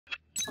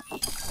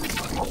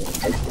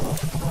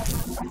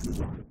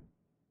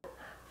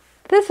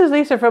This is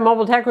Lisa from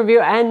Mobile Tech Review,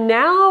 and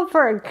now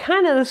for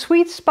kind of the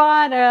sweet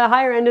spot,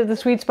 higher end of the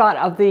sweet spot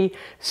of the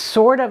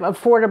sort of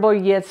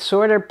affordable yet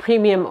sort of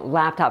premium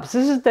laptops.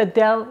 This is the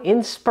Dell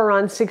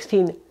Inspiron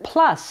 16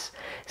 Plus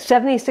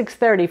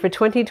 7630 for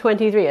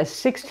 2023, a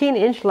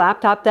 16-inch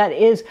laptop that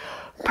is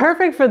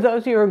perfect for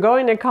those of you who are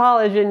going to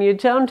college and you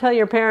don't tell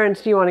your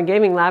parents you want a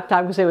gaming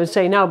laptop because they would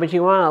say no, but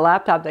you want a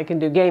laptop that can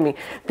do gaming.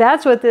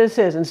 That's what this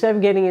is. Instead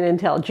of getting an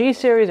Intel G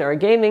series or a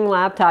gaming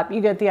laptop,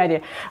 you get the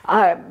idea.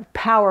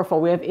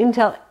 Powerful. We have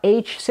Intel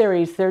H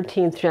series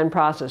 13th gen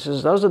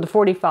processors. Those are the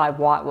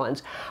 45-watt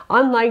ones.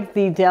 Unlike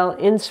the Dell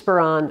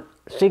Inspiron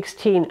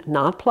 16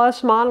 not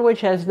plus model,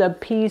 which has the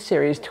P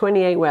series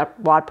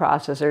 28-watt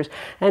processors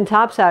and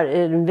tops out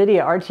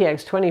NVIDIA RTX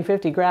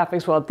 2050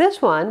 graphics. Well,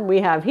 this one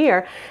we have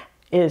here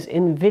is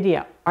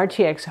NVIDIA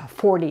RTX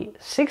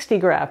 4060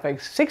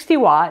 graphics, 60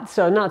 watts,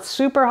 so not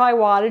super high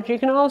wattage. You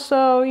can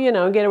also, you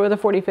know, get it with a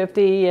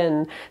 4050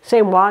 and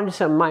same wattage,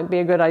 so it might be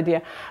a good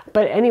idea.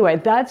 But anyway,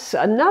 that's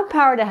enough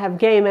power to have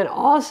game and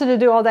also to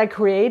do all that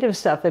creative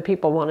stuff that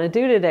people want to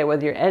do today,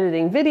 whether you're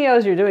editing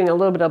videos, you're doing a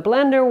little bit of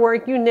Blender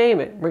work, you name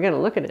it. We're going to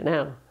look at it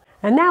now.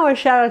 And now a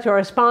shout out to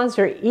our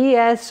sponsor,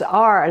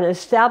 ESR, an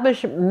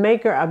established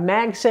maker of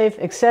MagSafe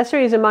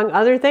accessories, among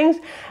other things.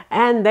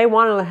 And they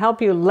want to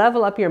help you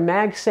level up your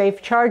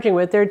MagSafe charging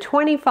with their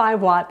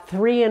 25-watt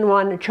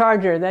 3-in-1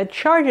 charger that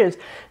charges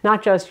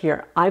not just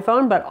your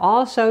iPhone, but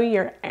also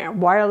your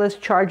wireless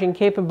charging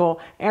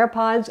capable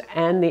AirPods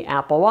and the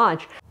Apple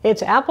Watch.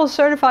 It's Apple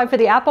certified for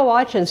the Apple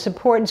Watch and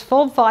supports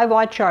full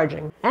 5-watt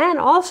charging. And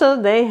also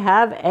they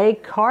have a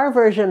car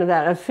version of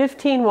that, a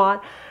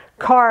 15-watt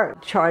car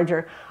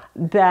charger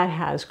that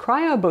has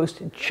Cryo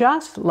Boost,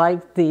 just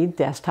like the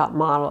desktop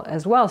model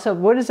as well. So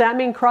what does that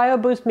mean?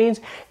 Cryo Boost means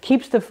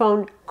keeps the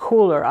phone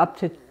cooler, up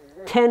to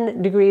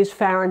 10 degrees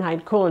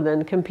Fahrenheit cooler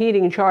than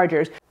competing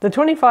chargers. The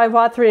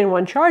 25-watt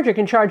 3-in-1 charger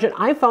can charge an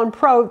iPhone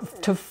Pro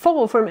to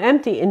full from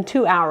empty in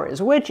 2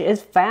 hours, which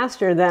is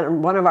faster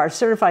than one of our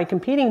certified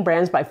competing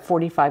brands by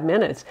 45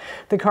 minutes.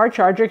 The car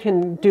charger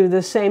can do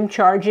the same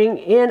charging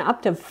in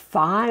up to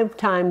 5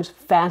 times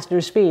faster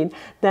speed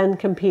than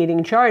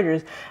competing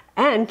chargers,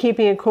 and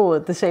keeping it cool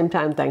at the same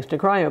time thanks to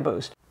Cryo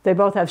Boost. They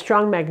both have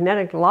strong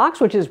magnetic locks,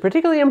 which is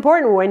particularly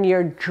important when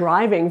you're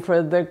driving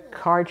for the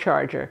car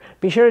charger.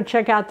 Be sure to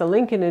check out the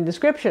link in the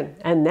description.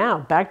 And now,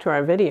 back to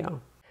our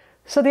video.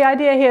 So the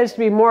idea here is to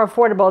be more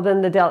affordable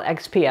than the Dell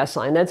XPS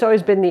line. That's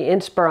always been the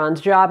Inspiron's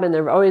job, and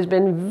there have always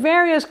been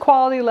various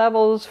quality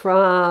levels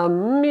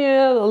from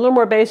a little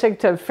more basic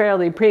to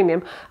fairly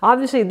premium.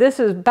 Obviously,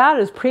 this is about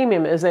as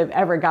premium as they've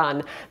ever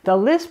gotten. The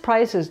list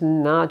price is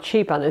not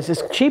cheap on this.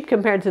 It's cheap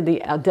compared to the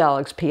Dell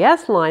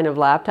XPS line of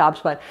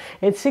laptops, but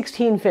it's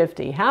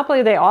 $1,650.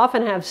 Happily, they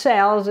often have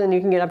sales, and you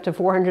can get up to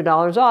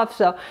 $400 off,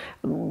 so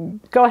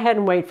go ahead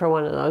and wait for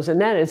one of those, and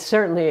that is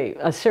certainly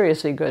a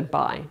seriously good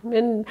buy.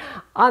 And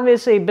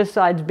obviously,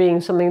 besides being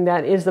something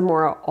that is the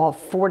more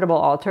affordable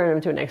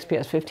alternative to an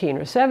XPS 15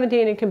 or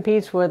 17, it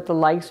competes with the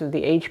likes of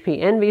the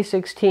HP Envy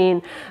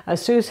 16,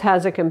 Asus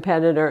has a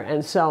competitor,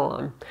 and so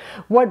on.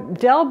 What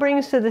Dell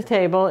brings to the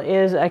table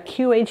is a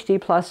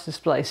QHD Plus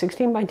display,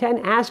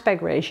 16:10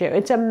 aspect ratio.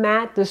 It's a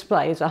matte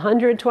display. It's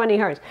 120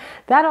 Hz.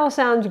 That all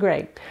sounds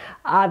great.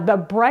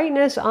 The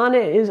brightness on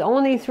it is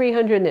only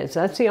 300 nits.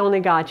 That's the only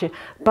gotcha.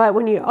 But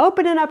when you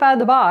open it up out of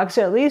the box,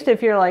 at least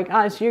if you're like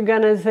us, you're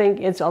going to think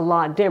it's a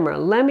lot dimmer.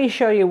 Let me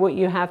show you what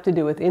you have to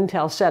do with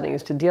Intel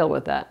settings to deal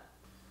with that.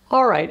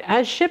 All right,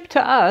 as shipped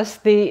to us,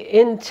 the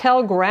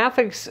Intel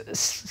graphics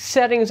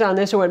settings on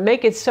this are what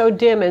make it so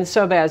dim and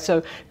so bad.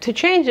 So to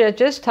change it,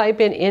 just type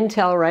in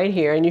Intel right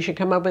here, and you should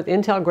come up with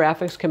Intel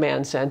Graphics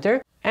Command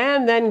Center,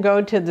 and then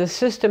go to the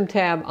System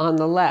tab on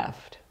the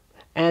left,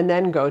 and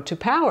then go to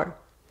Power.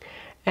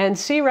 And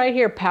see right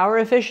here, power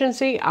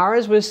efficiency,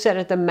 ours was set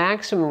at the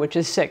maximum, which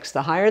is 6.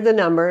 The higher the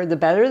number, the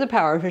better the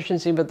power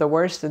efficiency, but the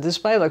worse the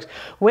display looks.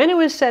 When it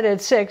was set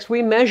at 6,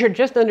 we measured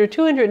just under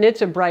 200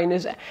 nits of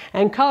brightness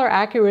and color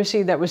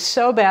accuracy that was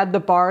so bad the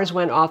bars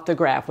went off the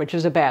graph, which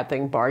is a bad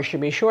thing. Bars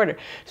should be shorter.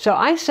 So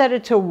I set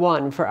it to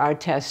 1 for our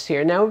tests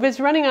here. Now, if it's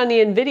running on the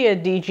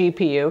NVIDIA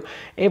DGPU,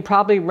 it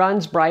probably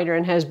runs brighter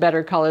and has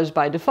better colors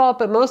by default,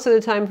 but most of the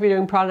time if you're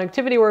doing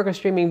productivity work or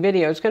streaming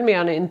video, it's going to be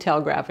on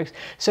Intel graphics.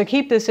 So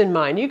keep this in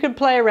mind. You could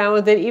play around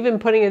with it, even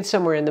putting it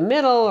somewhere in the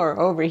middle or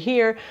over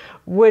here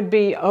would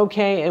be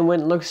okay and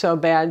wouldn't look so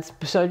bad.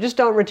 So just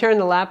don't return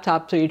the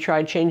laptop till you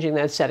try changing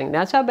that setting.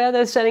 That's how bad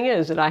that setting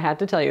is that I had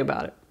to tell you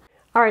about it.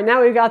 All right,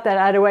 now we've got that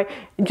out of the way.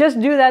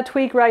 Just do that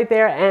tweak right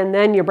there, and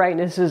then your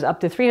brightness is up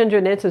to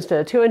 300 nits instead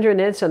of 200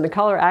 nits, and the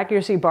color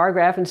accuracy bar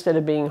graph, instead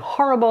of being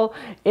horrible,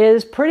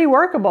 is pretty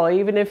workable,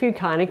 even if you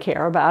kind of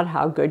care about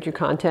how good your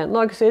content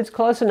looks. It's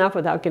close enough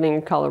without getting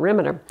a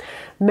colorimeter.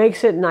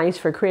 Makes it nice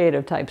for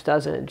creative types,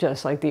 doesn't it?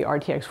 Just like the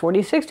RTX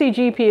 4060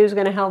 GPU is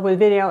going to help with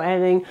video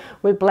editing,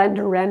 with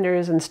Blender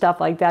renders and stuff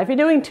like that. If you're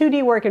doing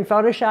 2D work in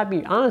Photoshop,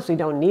 you honestly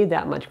don't need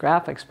that much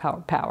graphics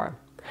power.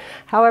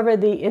 However,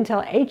 the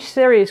Intel H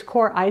series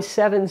Core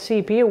i7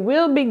 CPU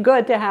will be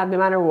good to have no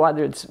matter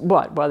whether it's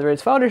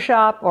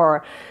Photoshop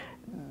or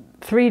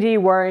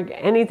 3D work,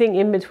 anything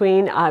in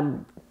between.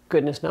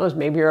 Goodness knows,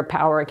 maybe you're a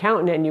power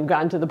accountant and you've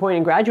gotten to the point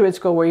in graduate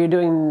school where you're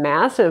doing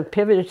massive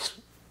pivot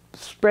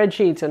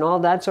spreadsheets and all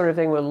that sort of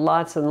thing with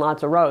lots and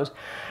lots of rows.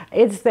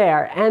 It's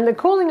there. And the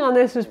cooling on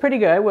this is pretty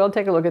good. We'll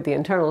take a look at the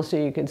internals so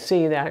you can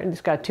see that.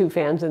 It's got 2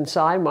 fans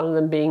inside, one of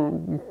them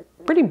being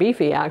pretty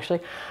beefy actually.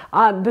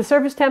 The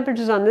surface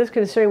temperatures on this,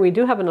 considering we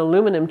do have an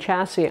aluminum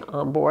chassis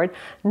on board,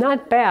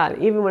 not bad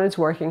even when it's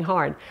working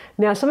hard.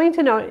 Now something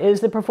to note is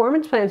the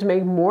performance plans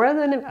make more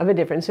of a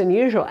difference than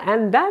usual,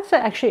 and that's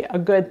actually a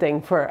good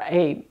thing for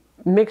a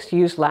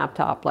mixed-use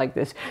laptop like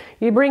this.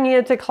 You're bringing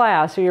it to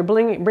class or you're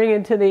bringing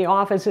it to the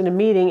office in a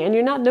meeting and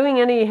you're not doing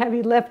any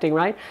heavy lifting,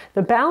 right?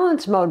 The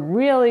balance mode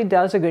really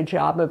does a good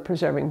job of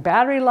preserving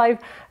battery life,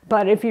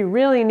 but if you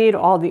really need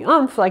all the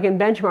oomph, like in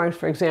benchmarks,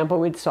 for example,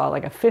 we saw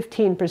like a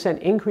 15%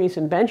 increase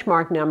in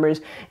benchmark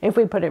numbers if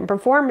we put it in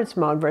performance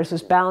mode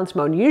versus balance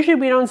mode. Usually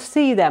we don't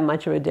see that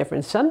much of a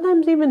difference,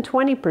 sometimes even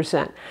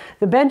 20%.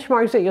 The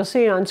benchmarks that you'll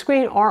see on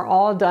screen are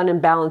all done in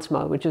balance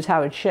mode, which is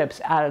how it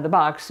ships out of the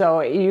box. So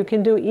you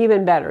can do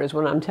even better is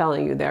what I'm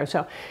telling you there.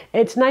 So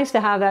it's nice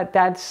to have that.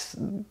 That's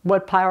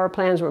what power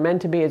plans were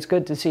meant to be. It's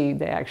good to see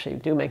they actually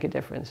do make a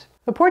difference.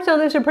 The ports on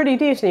this are pretty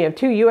decent. You have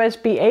 2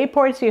 USB-A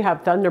ports, you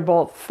have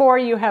Thunderbolt 4,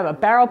 you have a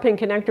barrel pin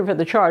connector for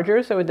the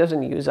charger so it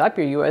doesn't use up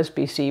your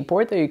USB-C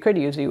port, though you could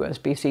use a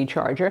USB-C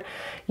charger.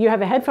 You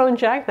have a headphone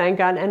jack, thank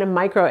God, and a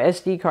micro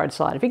SD card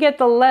slot. If you get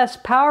the less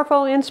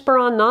powerful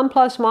Inspiron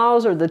Non-Plus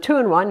models or the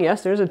 2-in-1,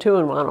 yes, there's a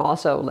 2-in-1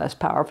 also less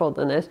powerful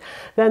than this,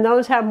 then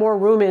those have more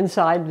room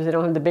inside because they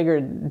don't have the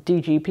bigger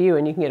DGPU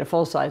and you can get a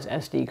full-size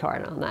SD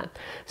card on that.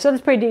 So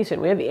that's pretty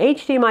decent. We have the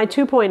HDMI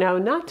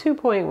 2.0, not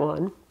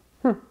 2.1.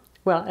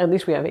 Well, at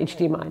least we have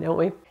HDMI, don't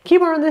we?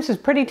 Keyboard on this is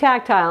pretty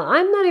tactile.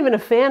 I'm not even a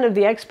fan of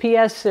the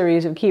XPS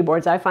series of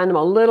keyboards. I find them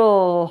a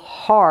little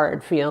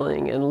hard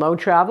feeling and low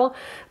travel,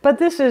 but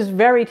this is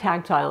very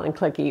tactile and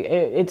clicky.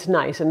 It's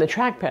nice, and the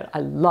trackpad I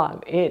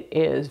love. It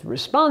is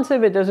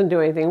responsive, it doesn't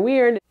do anything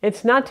weird.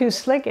 It's not too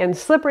slick and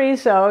slippery,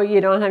 so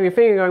you don't have your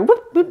finger going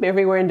whoop, whoop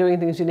everywhere and doing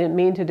things you didn't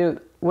mean to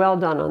do. Well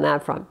done on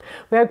that front.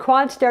 We have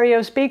quad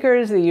stereo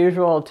speakers, the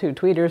usual 2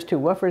 tweeters, 2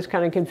 woofers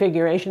kind of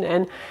configuration,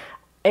 and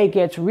it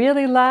gets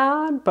really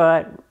loud,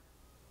 but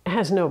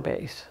has no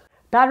bass.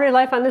 Battery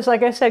life on this,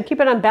 like I said, keep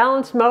it on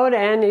balanced mode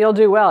and you'll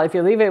do well. If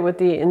you leave it with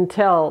the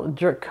Intel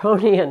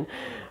draconian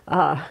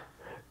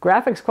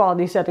graphics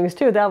quality settings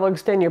too, that will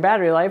extend your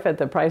battery life at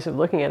the price of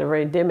looking at a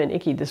very dim and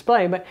icky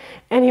display. But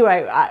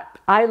anyway,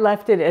 I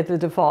left it at the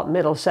default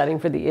middle setting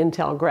for the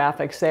Intel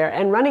graphics there,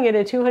 and running it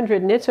at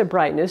 200 nits of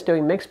brightness,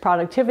 doing mixed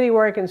productivity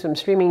work and some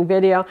streaming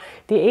video,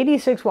 the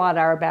 86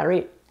 watt-hour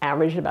battery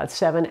averaged about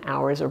 7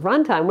 hours of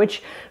runtime,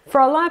 which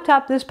for a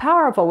laptop this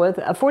powerful with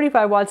a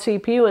 45 watt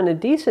CPU and a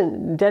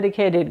decent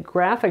dedicated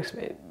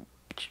graphics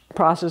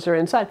processor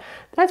inside,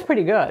 that's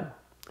pretty good.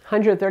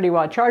 130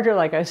 watt charger,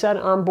 like I said,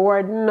 on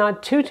board,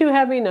 not too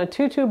heavy, not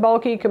too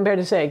bulky compared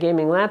to, say, a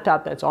gaming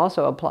laptop. That's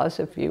also a plus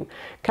if you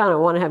kind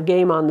of want to have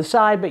game on the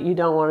side, but you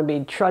don't want to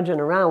be trudging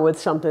around with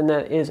something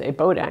that is a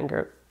boat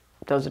anchor.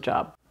 Does the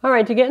job. All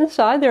right, to get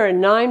inside, there are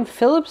 9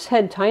 Phillips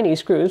head tiny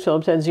screws.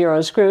 Phillips head 0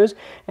 screws,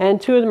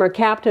 and 2 of them are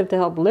captive to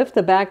help lift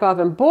the back off.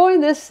 And boy,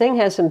 this thing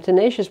has some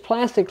tenacious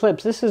plastic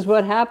clips. This is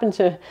what happened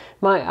to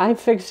my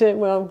iFixit,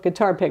 well,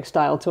 guitar pick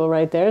style tool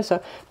right there.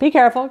 So be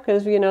careful,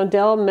 because, you know,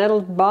 Dell metal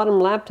bottom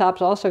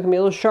laptops also can be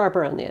a little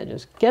sharper on the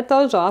edges. Get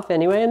those off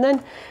anyway, and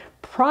then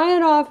pry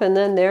it off, and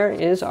then there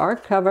is our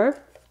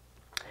cover.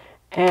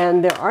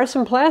 And there are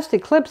some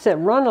plastic clips that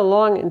run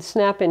along and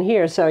snap in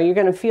here, so you're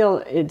going to feel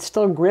it's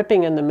still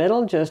gripping in the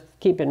middle. Just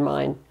keep in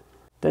mind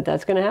that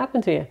that's going to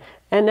happen to you.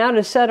 And now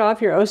to set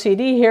off your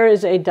OCD, here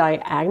is a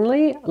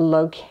diagonally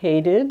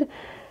located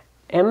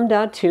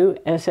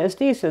M.2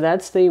 SSD. So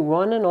that's the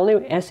one and only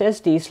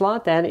SSD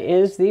slot. That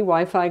is the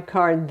Wi-Fi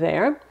card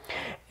there.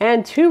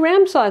 And 2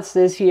 RAM slots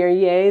this year,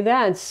 yay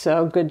that.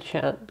 So good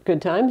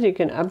times. You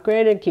can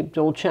upgrade it, keep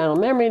dual channel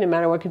memory no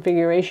matter what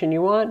configuration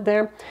you want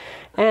there.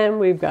 And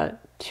we've got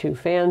 2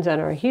 fans on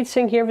our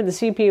heatsink here for the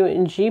CPU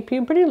and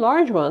GPU, pretty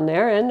large one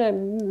there,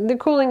 and the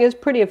cooling is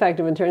pretty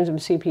effective in terms of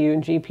CPU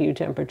and GPU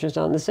temperatures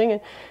on this thing.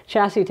 And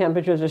chassis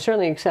temperatures are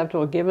certainly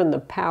acceptable given the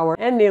power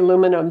and the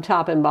aluminum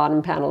top and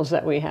bottom panels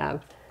that we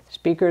have.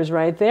 Speakers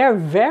right there,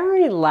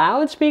 very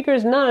loud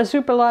speakers, not a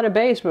super lot of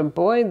bass, but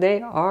boy,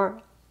 they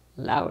are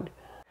loud.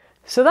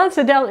 So that's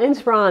the Dell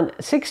Inspiron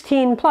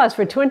 16 Plus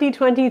for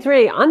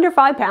 2023, under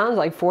 5 pounds,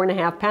 like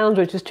 4.5 pounds,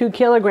 which is 2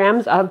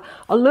 kilograms of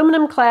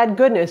aluminum-clad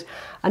goodness.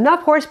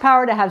 Enough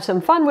horsepower to have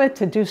some fun with,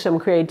 to do some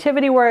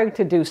creativity work,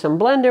 to do some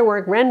Blender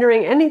work,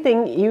 rendering,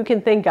 anything you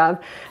can think of,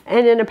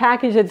 and in a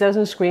package that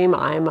doesn't scream,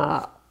 I'm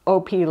a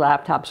OP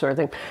laptop sort of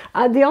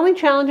thing. The only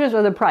challenges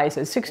are the price.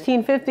 At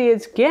 $16.50,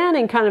 it's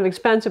getting kind of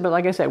expensive, but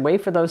like I said,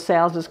 wait for those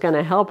sales. It's going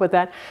to help with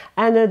that.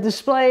 And the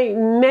display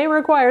may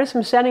require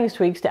some settings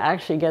tweaks to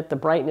actually get the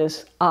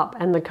brightness up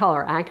and the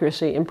color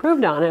accuracy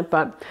improved on it.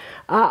 But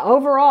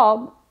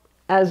overall,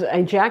 as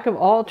a jack of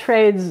all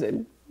trades,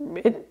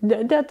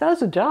 that does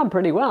the job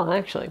pretty well,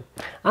 actually.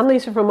 I'm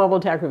Lisa from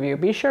Mobile Tech Review.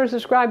 Be sure to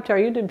subscribe to our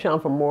YouTube channel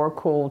for more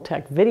cool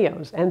tech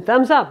videos. And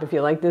thumbs up if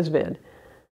you like this vid.